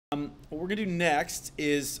What we're going to do next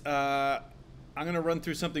is I'm going to run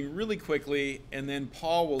through something really quickly, and then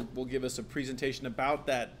Paul will give us a presentation about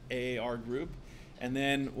that AAR group, and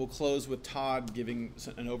then we'll close with Todd giving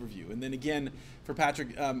an overview. And then again, for Patrick,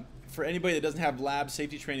 for anybody that doesn't have lab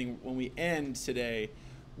safety training, when we end today,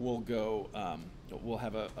 we'll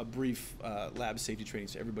have a brief lab safety training,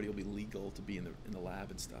 so everybody will be legal to be in the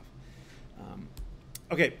lab and stuff.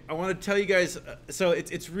 Okay, I want to tell you guys. So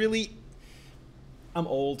it's really. I'm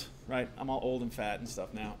old, right? I'm all old and fat and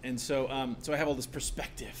stuff now, and so I have all this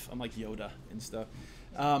perspective. I'm like Yoda and stuff.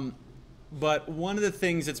 But one of the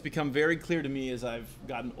things that's become very clear to me as I've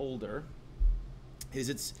gotten older is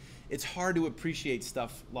it's hard to appreciate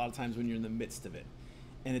stuff a lot of times when you're in the midst of it,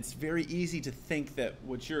 and it's very easy to think that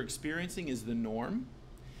what you're experiencing is the norm,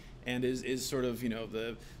 and is sort of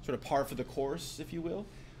the sort of par for the course, if you will.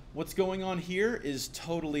 What's going on here is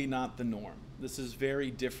totally not the norm. This is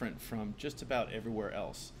very different from just about everywhere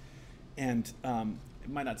else. And it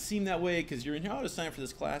might not seem that way because you're in here, oh, to sign up for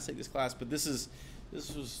this class, take this class, but this is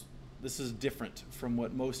different from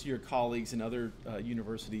what most of your colleagues in other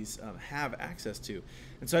universities have access to.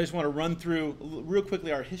 And so I just want to run through real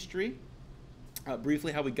quickly our history,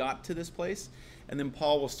 briefly how we got to this place, and then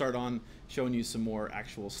Paul will start on showing you some more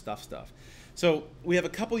actual stuff. So we have a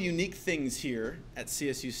couple unique things here at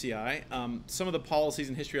CSUCI. Some of the policies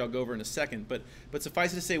and history I'll go over in a second, but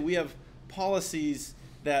suffice it to say we have policies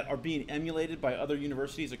that are being emulated by other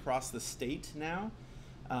universities across the state now.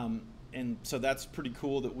 And so that's pretty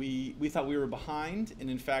cool that we thought we were behind, and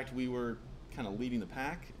in fact we were kind of leading the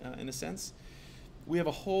pack in a sense. We have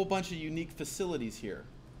a whole bunch of unique facilities here.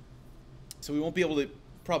 So we won't be able to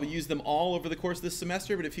probably use them all over the course of this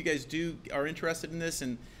semester, but if you guys are interested in this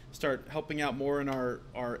and start helping out more in our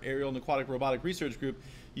aerial and aquatic robotic research group,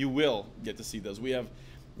 you will get to see those. We have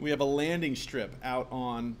a landing strip out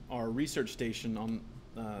on our research station on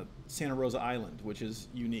Santa Rosa Island, which is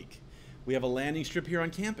unique. We have a landing strip here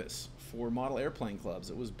on campus for model airplane clubs.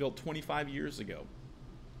 It was built 25 years ago.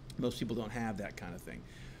 Most people don't have that kind of thing.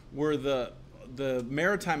 Where the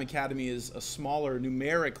Maritime Academy is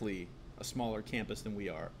numerically a smaller campus than we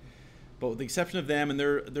are. But with the exception of them, and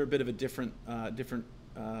they're a bit of a different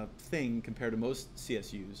thing compared to most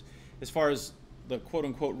CSUs. As far as the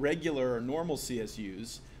quote-unquote regular or normal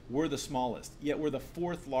CSUs, we're the smallest, yet we're the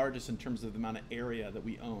fourth largest in terms of the amount of area that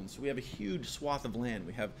we own. So we have a huge swath of land.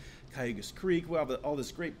 We have Cayugas Creek, we have all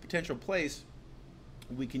this great potential place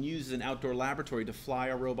we can use as an outdoor laboratory to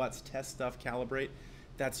fly our robots, test stuff, calibrate.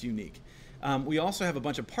 That's unique. We also have a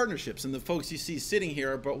bunch of partnerships, and the folks you see sitting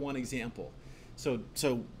here are but one example. So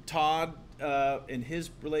Todd and his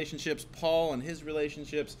relationships, Paul and his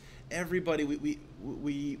relationships, everybody,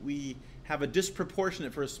 we have a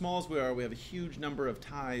disproportionate, for as small as we are, we have a huge number of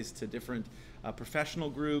ties to different professional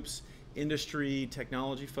groups, industry,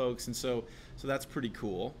 technology folks, and so that's pretty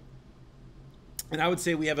cool. And I would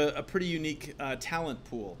say we have a pretty unique talent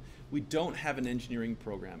pool. We don't have an engineering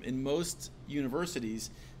program. In most universities,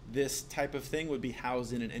 this type of thing would be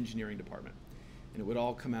housed in an engineering department, and it would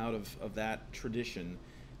all come out of that tradition.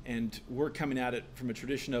 And we're coming at it from a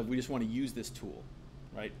tradition of we just want to use this tool,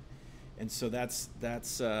 right? And so that's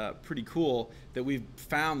pretty cool that we've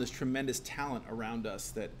found this tremendous talent around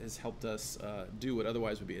us that has helped us do what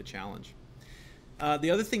otherwise would be a challenge. The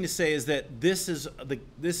other thing to say is that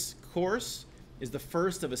this course is the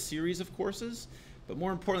first of a series of courses, but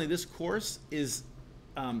more importantly, this course is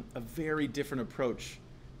a very different approach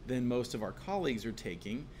than most of our colleagues are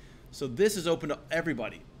taking. So this is open to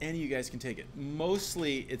everybody. Any of you guys can take it.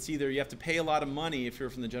 Mostly, it's either you have to pay a lot of money if you're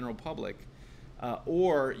from the general public,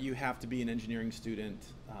 or you have to be an engineering student,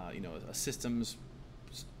 a systems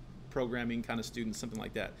programming kind of student, something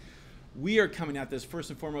like that. We are coming at this first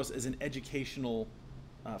and foremost as an educational,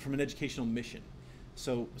 from an educational mission.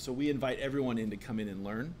 So we invite everyone in to come in and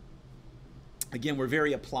learn. Again, we're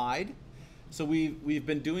very applied. So we've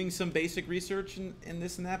been doing some basic research in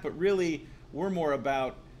this and that, but really we're more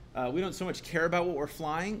about, we don't so much care about what we're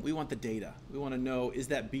flying, we want the data. We want to know, is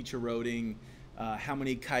that beach eroding, how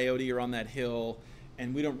many coyote are on that hill,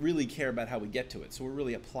 and we don't really care about how we get to it. So we're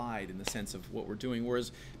really applied in the sense of what we're doing,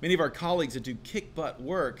 whereas many of our colleagues that do kick-butt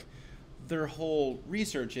work, their whole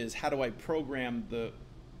research is how do I program the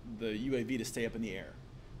UAV to stay up in the air,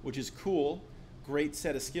 which is cool, great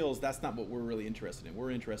set of skills. That's not what we're really interested in. We're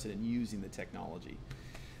interested in using the technology.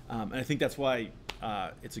 And I think that's why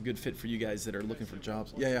it's a good fit for you guys that are looking for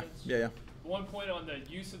jobs. Yeah. One point on the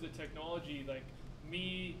use of the technology, like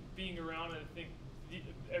me being around, and I think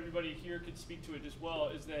everybody here could speak to it as well,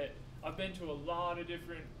 is that I've been to a lot of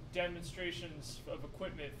different demonstrations of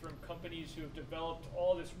equipment from companies who have developed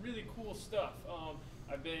all this really cool stuff.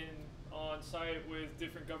 I've been on site with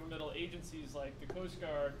different governmental agencies like the Coast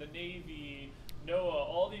Guard, the Navy, NOAA,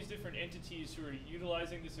 all these different entities who are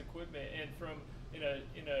utilizing this equipment. And from in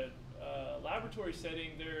a laboratory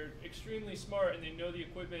setting, they're extremely smart and they know the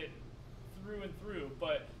equipment through and through.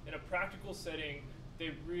 But in a practical setting, they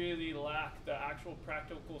really lack the actual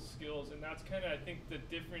practical skills, and that's kind of, I think, the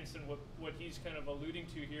difference in what he's kind of alluding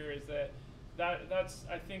to here is that's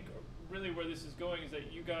I think really where this is going, is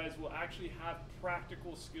that you guys will actually have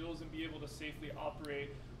practical skills and be able to safely operate,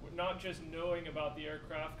 not just knowing about the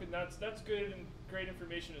aircraft, and that's good and great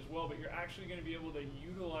information as well, but you're actually going to be able to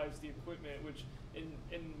utilize the equipment, which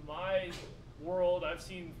in my world, I've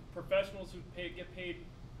seen professionals who get paid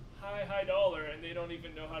high dollar and they don't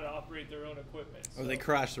even know how to operate their own equipment. So, they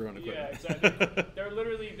crash their own equipment. Yeah, exactly.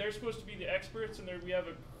 they're supposed to be the experts, and we have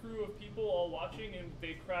a crew of people all watching, and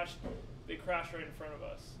they crash right in front of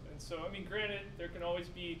us. And so, I mean, granted, there can always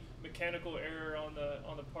be mechanical error on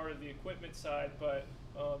the part of the equipment side, but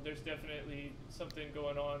there's definitely something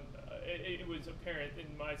going on. It was apparent in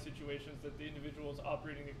my situations that the individuals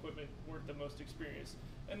operating the equipment weren't the most experienced.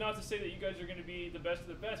 And not to say that you guys are going to be the best of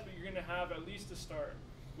the best, but you're going to have at least a start,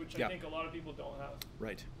 which I think a lot of people don't have.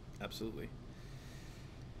 Right, absolutely.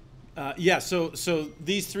 Yeah, so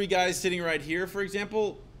these three guys sitting right here, for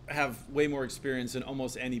example, have way more experience than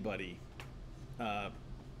almost anybody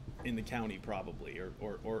in the county, probably,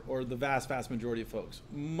 or the vast majority of folks.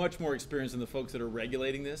 Much more experience than the folks that are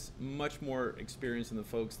regulating this, much more experience than the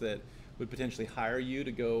folks that would potentially hire you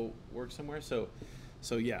to go work somewhere. So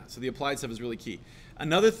the applied stuff is really key.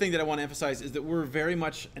 Another thing that I want to emphasize is that we're very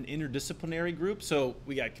much an interdisciplinary group. So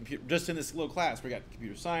we got computer, just in this little class, we got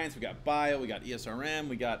computer science, we got bio, we got ESRM,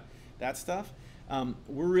 we got that stuff.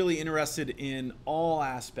 We're really interested in all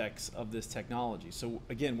aspects of this technology. So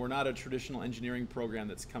again, we're not a traditional engineering program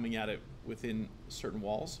that's coming at it within certain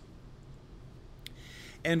walls.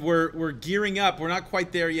 And we're gearing up. We're not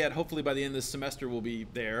quite there yet. Hopefully by the end of this semester we'll be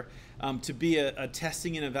there, to be a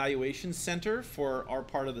testing and evaluation center for our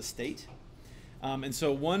part of the state. And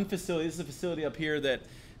so one facility, this is a facility up here that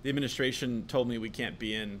the administration told me we can't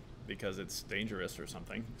be in because it's dangerous or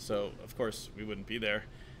something. So of course we wouldn't be there.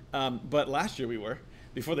 But last year we were,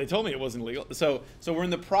 before they told me it wasn't legal. So we're in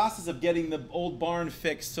the process of getting the old barn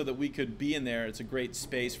fixed so that we could be in there. It's a great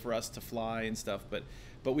space for us to fly and stuff, but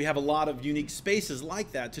we have a lot of unique spaces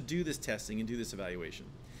like that to do this testing and do this evaluation.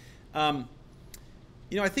 I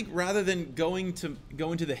think rather than go into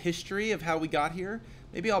the history of how we got here,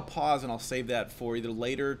 maybe I'll pause and I'll save that for either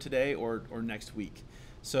later today or next week.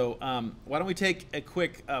 So why don't we take a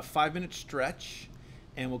quick 5-minute stretch,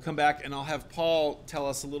 and we'll come back and I'll have Paul tell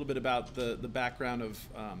us a little bit about the background of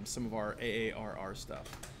some of our AARR stuff.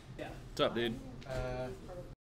 Yeah. What's up, dude?